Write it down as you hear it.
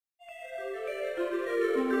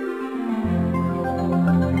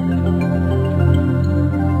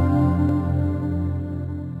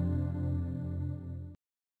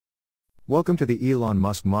Welcome to the Elon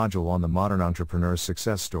Musk module on the Modern Entrepreneur's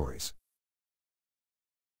Success Stories.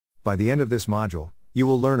 By the end of this module, you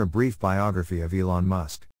will learn a brief biography of Elon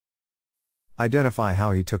Musk. Identify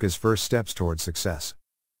how he took his first steps towards success.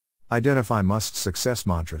 Identify Musk's success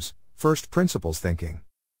mantras, first principles thinking.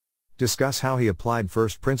 Discuss how he applied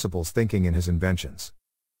first principles thinking in his inventions.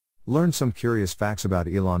 Learn some curious facts about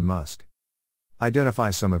Elon Musk.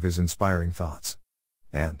 Identify some of his inspiring thoughts.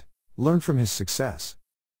 And learn from his success.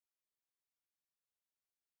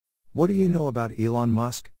 What do you know about Elon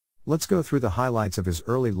Musk? Let's go through the highlights of his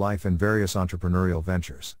early life and various entrepreneurial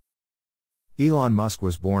ventures. Elon Musk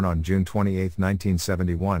was born on June 28,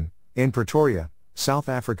 1971, in Pretoria, South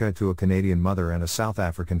Africa to a Canadian mother and a South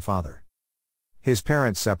African father. His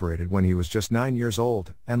parents separated when he was just 9 years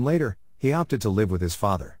old, and later, he opted to live with his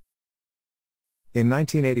father. In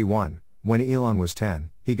 1981, when Elon was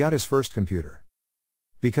 10, he got his first computer.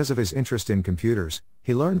 Because of his interest in computers,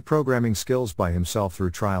 he learned programming skills by himself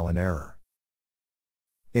through trial and error.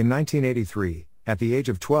 In 1983, at the age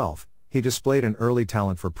of 12, he displayed an early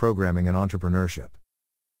talent for programming and entrepreneurship.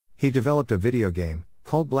 He developed a video game,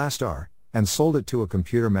 called Blastar, and sold it to a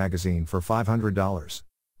computer magazine for $500.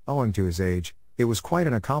 Owing to his age, it was quite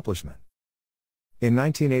an accomplishment. In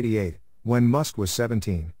 1988, when Musk was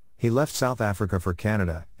 17, he left South Africa for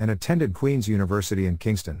Canada and attended Queen's University in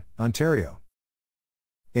Kingston, Ontario.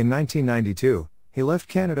 In 1992, he left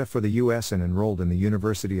Canada for the US and enrolled in the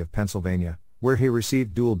University of Pennsylvania, where he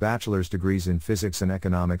received dual bachelor's degrees in physics and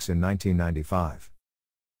economics in 1995.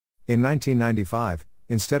 In 1995,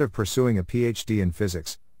 instead of pursuing a PhD in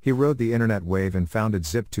physics, he rode the internet wave and founded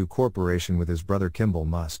Zip2 Corporation with his brother Kimball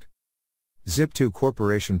Musk. Zip2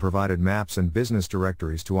 Corporation provided maps and business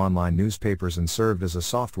directories to online newspapers and served as a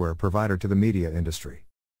software provider to the media industry.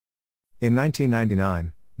 In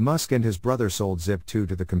 1999, Musk and his brother sold Zip2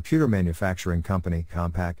 to the computer manufacturing company,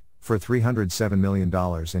 Compaq, for $307 million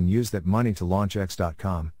and used that money to launch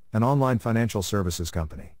X.com, an online financial services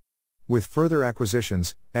company. With further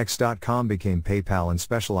acquisitions, X.com became PayPal and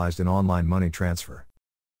specialized in online money transfer.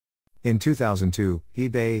 In 2002,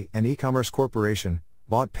 eBay, an e-commerce corporation,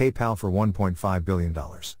 bought PayPal for $1.5 billion.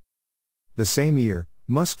 The same year,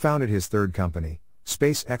 Musk founded his third company,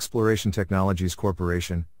 Space Exploration Technologies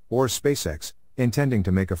Corporation, or SpaceX, intending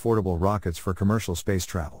to make affordable rockets for commercial space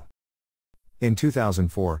travel. In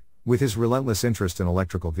 2004, with his relentless interest in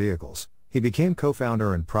electrical vehicles, he became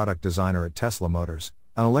co-founder and product designer at Tesla Motors,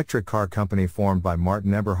 an electric car company formed by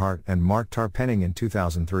Martin Eberhart and Mark Tarpenning in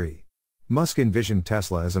 2003. Musk envisioned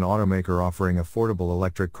Tesla as an automaker offering affordable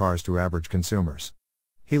electric cars to average consumers.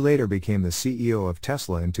 He later became the CEO of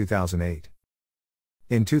Tesla in 2008.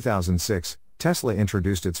 In 2006, Tesla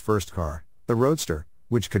introduced its first car, the Roadster,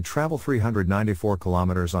 which could travel 394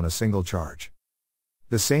 kilometers on a single charge.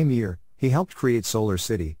 The same year, he helped create Solar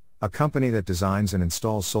City, a company that designs and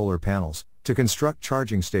installs solar panels, to construct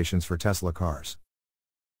charging stations for Tesla cars.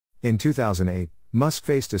 In 2008, Musk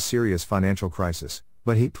faced a serious financial crisis,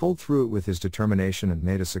 but he pulled through it with his determination and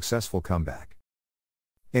made a successful comeback.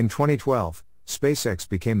 In 2012, SpaceX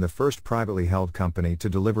became the first privately held company to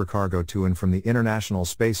deliver cargo to and from the International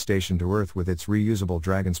Space Station to Earth with its reusable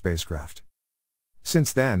Dragon spacecraft.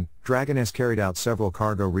 Since then, Dragon has carried out several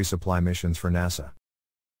cargo resupply missions for NASA.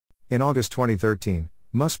 In August 2013,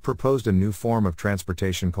 Musk proposed a new form of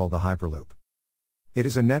transportation called the Hyperloop. It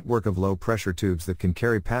is a network of low-pressure tubes that can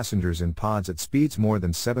carry passengers in pods at speeds more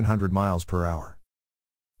than 700 miles per hour.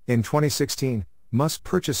 In 2016, Musk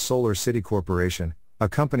purchased Solar City Corporation, a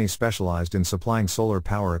company specialized in supplying solar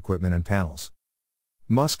power equipment and panels.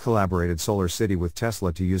 Musk collaborated Solar City with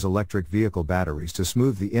Tesla to use electric vehicle batteries to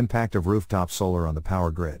smooth the impact of rooftop solar on the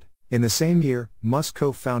power grid. In the same year, Musk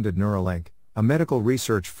co-founded Neuralink, a medical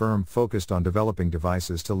research firm focused on developing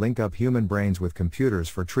devices to link up human brains with computers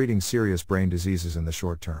for treating serious brain diseases in the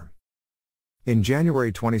short term. In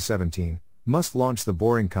January 2017, Musk launched the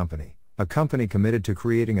Boring Company, a company committed to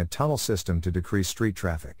creating a tunnel system to decrease street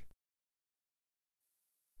traffic.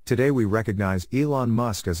 Today we recognize Elon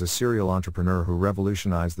Musk as a serial entrepreneur who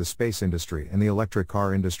revolutionized the space industry and the electric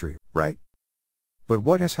car industry, right? But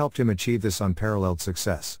what has helped him achieve this unparalleled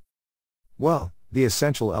success? Well, the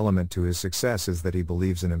essential element to his success is that he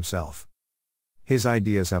believes in himself. His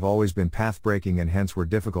ideas have always been path-breaking and hence were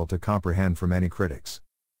difficult to comprehend for many critics.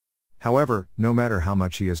 However, no matter how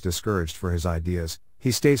much he is discouraged for his ideas,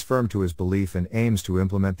 he stays firm to his belief and aims to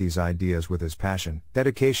implement these ideas with his passion,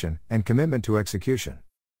 dedication, and commitment to execution.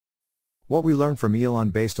 What we learn from Elon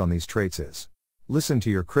based on these traits is: listen to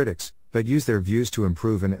your critics, but use their views to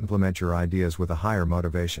improve and implement your ideas with a higher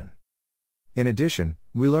motivation. In addition,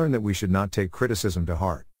 we learn that we should not take criticism to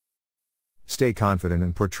heart. Stay confident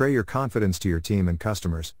and portray your confidence to your team and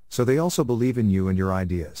customers, so they also believe in you and your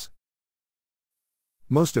ideas.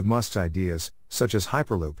 Most of Musk's ideas, such as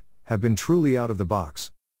Hyperloop, have been truly out of the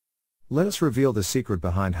box. Let us reveal the secret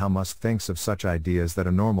behind how Musk thinks of such ideas that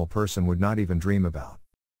a normal person would not even dream about.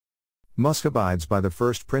 Musk abides by the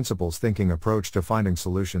first principles thinking approach to finding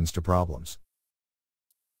solutions to problems.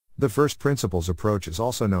 The first principles approach is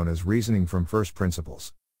also known as reasoning from first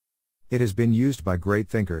principles. It has been used by great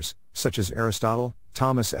thinkers, such as Aristotle,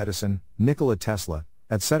 Thomas Edison, Nikola Tesla,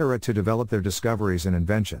 etc., to develop their discoveries and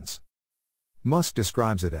inventions. Musk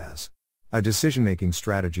describes it as a decision-making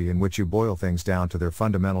strategy in which you boil things down to their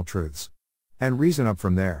fundamental truths and reason up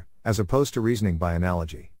from there, as opposed to reasoning by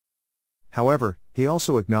analogy. However, he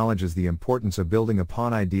also acknowledges the importance of building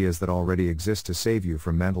upon ideas that already exist to save you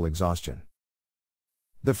from mental exhaustion.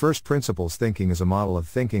 The first principles thinking is a model of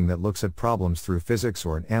thinking that looks at problems through physics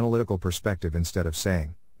or an analytical perspective instead of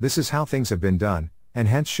saying, "This is how things have been done, and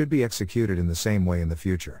hence should be executed in the same way in the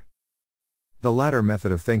future." The latter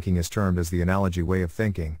method of thinking is termed as the analogy way of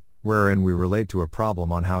thinking, wherein we relate to a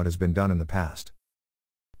problem on how it has been done in the past.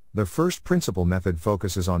 The first principle method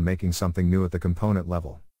focuses on making something new at the component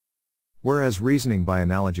level, whereas reasoning by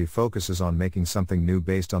analogy focuses on making something new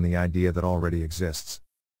based on the idea that already exists.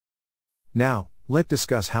 Now, let's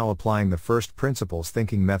discuss how applying the first principles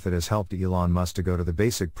thinking method has helped Elon Musk to go to the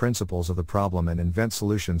basic principles of the problem and invent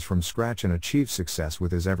solutions from scratch and achieve success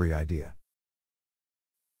with his every idea.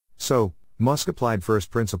 So, Musk applied first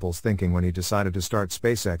principles thinking when he decided to start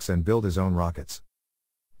SpaceX and build his own rockets.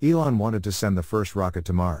 Elon wanted to send the first rocket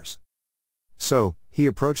to Mars. So, he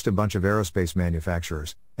approached a bunch of aerospace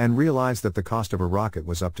manufacturers, and realized that the cost of a rocket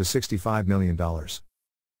was up to $65 million.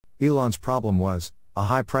 Elon's problem was a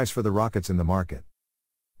high price for the rockets in the market.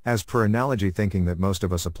 As per analogy thinking that most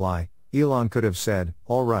of us apply, Elon could have said,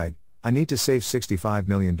 "All right, I need to save $65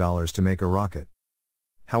 million to make a rocket."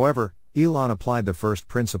 However, Elon applied the first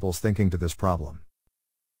principles thinking to this problem.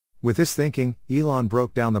 With this thinking, Elon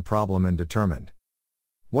broke down the problem and determined,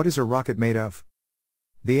 what is a rocket made of?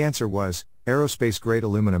 The answer was aerospace-grade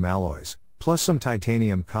aluminum alloys, plus some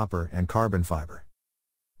titanium, copper, and carbon fiber.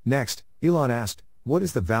 Next, Elon asked, what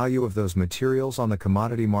is the value of those materials on the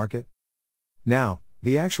commodity market? Now,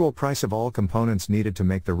 the actual price of all components needed to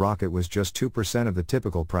make the rocket was just 2% of the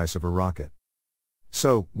typical price of a rocket.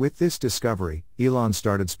 So, with this discovery, Elon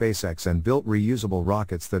started SpaceX and built reusable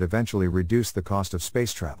rockets that eventually reduced the cost of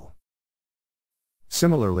space travel.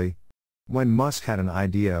 Similarly, when Musk had an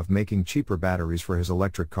idea of making cheaper batteries for his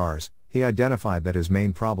electric cars, he identified that his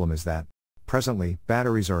main problem is that, presently,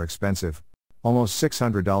 batteries are expensive, almost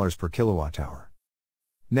 $600 per kilowatt-hour.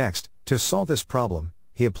 Next, to solve this problem,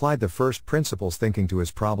 he applied the first principles thinking to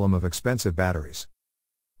his problem of expensive batteries.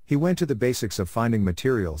 He went to the basics of finding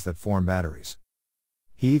materials that form batteries.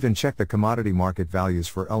 He even checked the commodity market values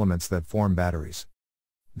for elements that form batteries.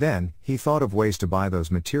 Then, he thought of ways to buy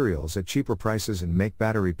those materials at cheaper prices and make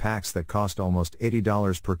battery packs that cost almost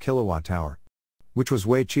 $80 per kilowatt-hour, which was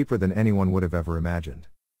way cheaper than anyone would have ever imagined.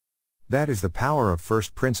 That is the power of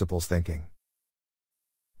first principles thinking.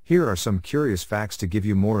 Here are some curious facts to give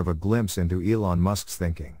you more of a glimpse into Elon Musk's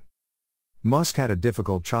thinking. Musk had a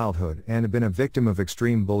difficult childhood and had been a victim of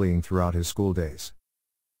extreme bullying throughout his school days.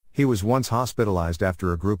 He was once hospitalized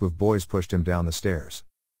after a group of boys pushed him down the stairs.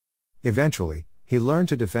 Eventually, he learned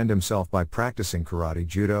to defend himself by practicing karate,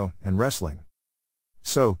 judo, and wrestling.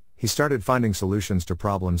 So, he started finding solutions to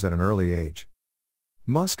problems at an early age.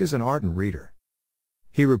 Musk is an ardent reader.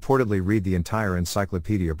 He reportedly read the entire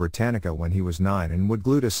Encyclopedia Britannica when he was 9 and would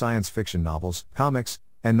glue to science fiction novels, comics,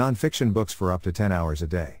 and non-fiction books for up to 10 hours a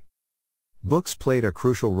day. Books played a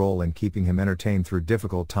crucial role in keeping him entertained through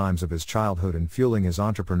difficult times of his childhood and fueling his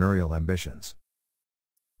entrepreneurial ambitions.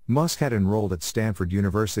 Musk had enrolled at Stanford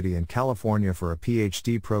University in California for a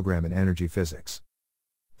PhD program in energy physics,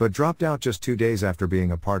 but dropped out just 2 days after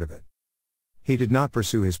being a part of it. He did not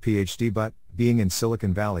pursue his PhD but, being in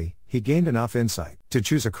Silicon Valley, he gained enough insight to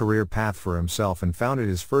choose a career path for himself and founded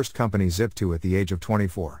his first company Zip2 at the age of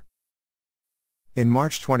 24. In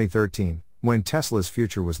March 2013, when Tesla's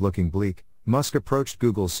future was looking bleak, Musk approached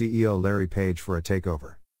Google CEO Larry Page for a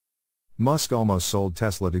takeover. Musk almost sold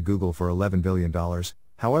Tesla to Google for $11 billion,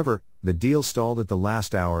 however, the deal stalled at the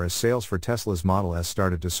last hour as sales for Tesla's Model S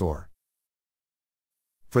started to soar.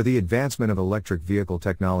 For the advancement of electric vehicle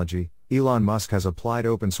technology, Elon Musk has applied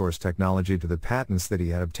open-source technology to the patents that he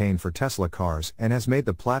had obtained for Tesla cars and has made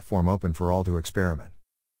the platform open for all to experiment.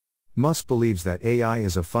 Musk believes that AI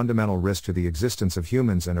is a fundamental risk to the existence of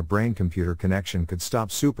humans, and a brain-computer connection could stop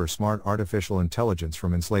super-smart artificial intelligence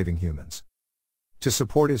from enslaving humans. To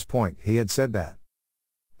support his point, he had said that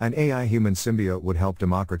an AI-human symbiote would help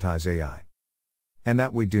democratize AI. And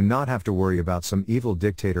that we do not have to worry about some evil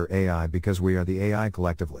dictator AI because we are the AI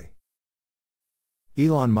collectively.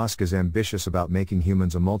 Elon Musk is ambitious about making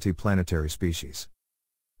humans a multi-planetary species.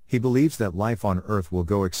 He believes that life on Earth will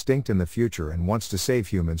go extinct in the future and wants to save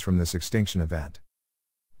humans from this extinction event.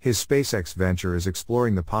 His SpaceX venture is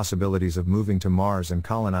exploring the possibilities of moving to Mars and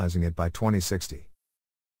colonizing it by 2060.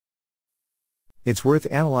 It's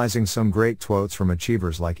worth analyzing some great quotes from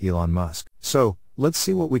achievers like Elon Musk. So, let's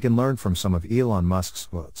see what we can learn from some of Elon Musk's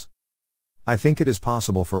quotes. I think it is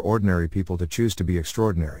possible for ordinary people to choose to be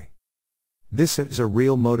extraordinary. This is a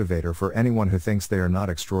real motivator for anyone who thinks they are not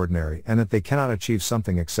extraordinary and that they cannot achieve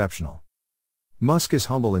something exceptional. Musk is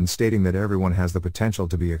humble in stating that everyone has the potential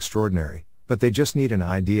to be extraordinary, but they just need an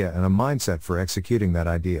idea and a mindset for executing that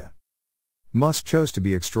idea. Musk chose to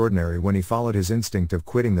be extraordinary when he followed his instinct of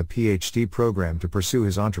quitting the PhD program to pursue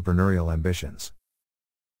his entrepreneurial ambitions.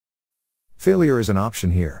 Failure is an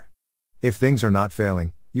option here. If things are not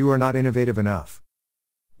failing, you are not innovative enough.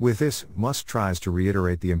 With this, Musk tries to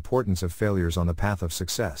reiterate the importance of failures on the path of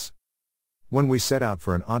success. When we set out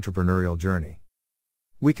for an entrepreneurial journey,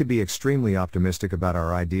 we could be extremely optimistic about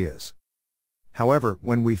our ideas. However,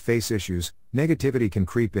 when we face issues, negativity can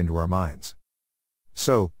creep into our minds.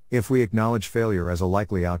 So, if we acknowledge failure as a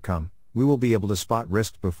likely outcome, we will be able to spot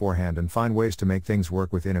risks beforehand and find ways to make things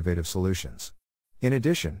work with innovative solutions. In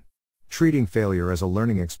addition, treating failure as a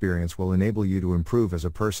learning experience will enable you to improve as a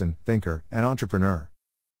person, thinker, and entrepreneur.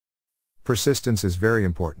 Persistence is very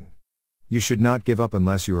important. You should not give up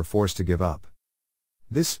unless you are forced to give up.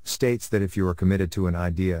 This states that if you are committed to an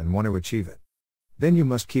idea and want to achieve it, then you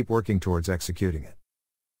must keep working towards executing it.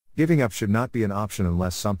 Giving up should not be an option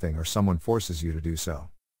unless something or someone forces you to do so.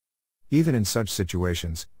 Even in such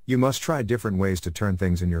situations, you must try different ways to turn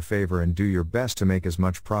things in your favor and do your best to make as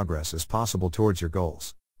much progress as possible towards your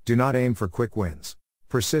goals. Do not aim for quick wins.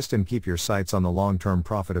 Persist and keep your sights on the long-term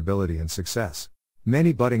profitability and success.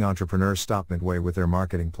 Many budding entrepreneurs stop midway with their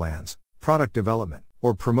marketing plans, product development,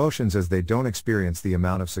 or promotions as they don't experience the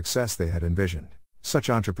amount of success they had envisioned. Such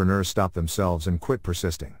entrepreneurs stop themselves and quit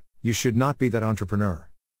persisting. You should not be that entrepreneur.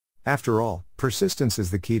 After all, persistence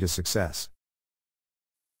is the key to success.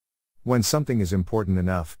 When something is important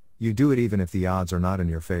enough, you do it even if the odds are not in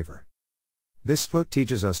your favor. This book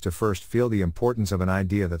teaches us to first feel the importance of an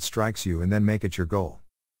idea that strikes you and then make it your goal.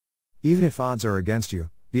 Even if odds are against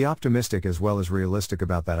you, be optimistic as well as realistic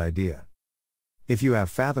about that idea. If you have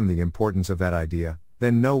fathomed the importance of that idea,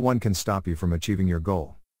 then no one can stop you from achieving your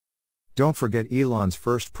goal. Don't forget Elon's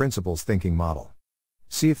first principles thinking model.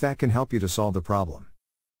 See if that can help you to solve the problem.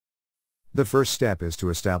 The first step is to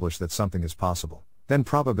establish that something is possible, then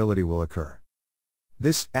probability will occur.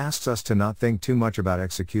 This asks us to not think too much about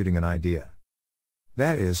executing an idea.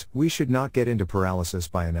 That is, we should not get into paralysis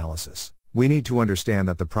by analysis. We need to understand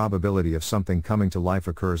that the probability of something coming to life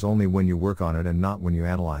occurs only when you work on it and not when you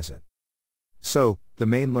analyze it. So, the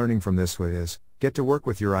main learning from this is, get to work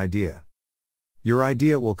with your idea. Your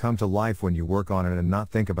idea will come to life when you work on it and not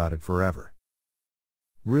think about it forever.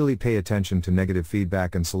 Really pay attention to negative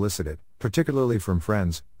feedback and solicit it, particularly from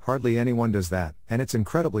friends. Hardly anyone does that, and it's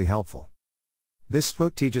incredibly helpful. This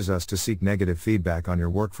book teaches us to seek negative feedback on your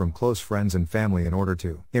work from close friends and family in order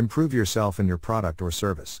to improve yourself and your product or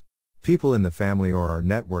service. People in the family or our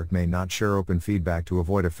network may not share open feedback to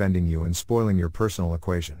avoid offending you and spoiling your personal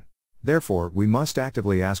equation. Therefore, we must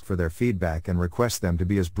actively ask for their feedback and request them to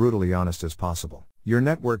be as brutally honest as possible. Your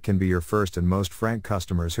network can be your first and most frank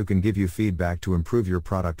customers who can give you feedback to improve your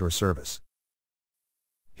product or service.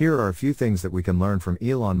 Here are a few things that we can learn from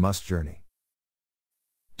Elon Musk's journey.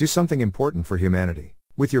 Do something important for humanity.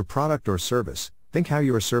 With your product or service, think how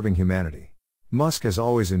you are serving humanity. Musk has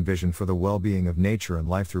always envisioned for the well-being of nature and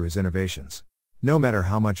life through his innovations. No matter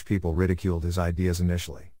how much people ridiculed his ideas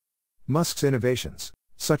initially. Musk's innovations,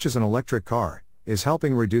 such as an electric car, is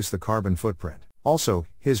helping reduce the carbon footprint. Also,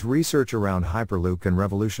 his research around Hyperloop can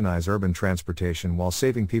revolutionize urban transportation while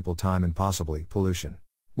saving people time and possibly pollution.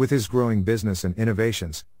 With his growing business and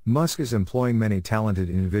innovations, Musk is employing many talented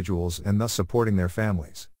individuals and thus supporting their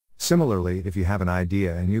families. Similarly, if you have an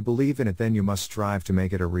idea and you believe in it, then you must strive to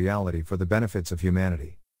make it a reality for the benefits of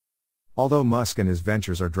humanity. Although Musk and his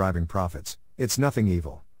ventures are driving profits, it's nothing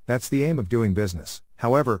evil. That's the aim of doing business.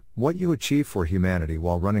 However, what you achieve for humanity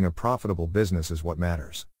while running a profitable business is what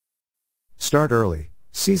matters. Start early,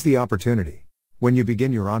 seize the opportunity. When you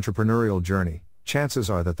begin your entrepreneurial journey, chances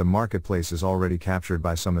are that the marketplace is already captured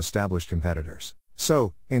by some established competitors.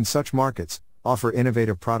 So, in such markets, offer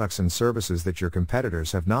innovative products and services that your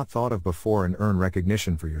competitors have not thought of before and earn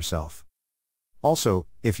recognition for yourself. Also,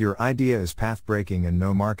 if your idea is path-breaking and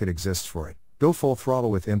no market exists for it, go full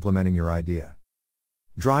throttle with implementing your idea.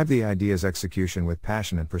 Drive the idea's execution with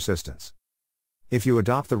passion and persistence. If you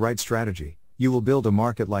adopt the right strategy, you will build a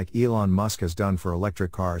market like Elon Musk has done for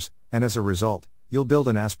electric cars, and as a result, you'll build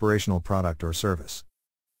an aspirational product or service.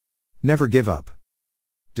 Never give up.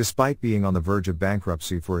 Despite being on the verge of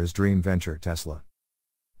bankruptcy for his dream venture Tesla,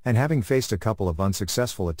 and having faced a couple of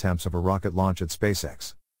unsuccessful attempts of a rocket launch at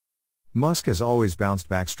SpaceX, Musk has always bounced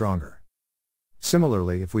back stronger.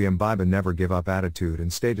 Similarly, if we imbibe a never-give-up attitude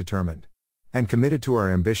and stay determined and committed to our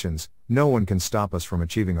ambitions, no one can stop us from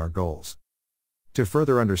achieving our goals. To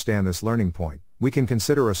further understand this learning point, we can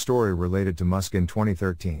consider a story related to Musk in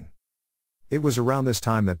 2013. It was around this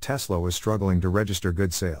time that Tesla was struggling to register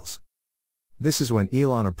good sales. This is when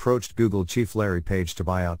Elon approached Google chief Larry Page to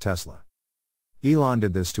buy out Tesla. Elon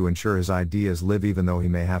did this to ensure his ideas live even though he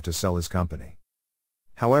may have to sell his company.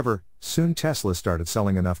 However, soon Tesla started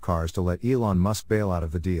selling enough cars to let Elon Musk bail out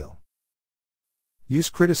of the deal.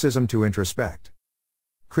 Use criticism to introspect.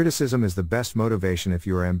 Criticism is the best motivation if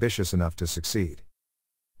you are ambitious enough to succeed.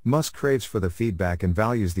 Musk craves for the feedback and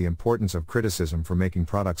values the importance of criticism for making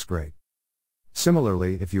products great.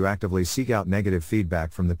 Similarly, if you actively seek out negative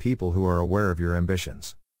feedback from the people who are aware of your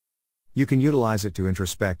ambitions, you can utilize it to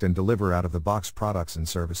introspect and deliver out-of-the-box products and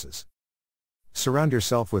services. Surround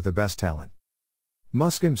yourself with the best talent.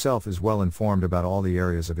 Musk himself is well informed about all the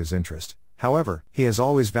areas of his interest. However, he has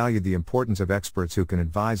always valued the importance of experts who can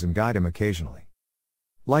advise and guide him occasionally.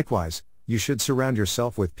 Likewise, you should surround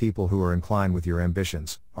yourself with people who are inclined with your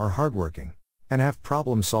ambitions, are hardworking, and have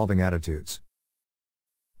problem-solving attitudes.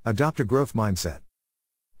 Adopt a growth mindset.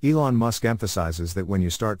 Elon Musk emphasizes that when you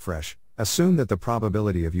start fresh, assume that the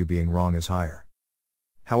probability of you being wrong is higher.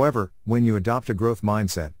 However, when you adopt a growth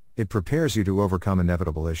mindset, it prepares you to overcome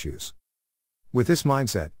inevitable issues. With this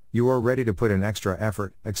mindset, you are ready to put in extra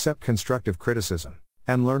effort, accept constructive criticism,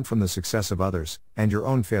 and learn from the success of others, and your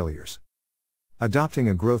own failures. Adopting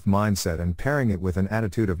a growth mindset and pairing it with an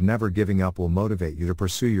attitude of never giving up will motivate you to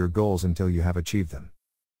pursue your goals until you have achieved them.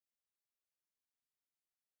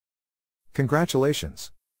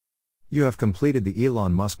 Congratulations! You have completed the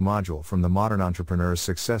Elon Musk module from the Modern Entrepreneur's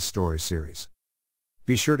Success Stories series.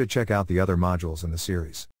 Be sure to check out the other modules in the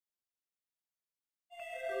series.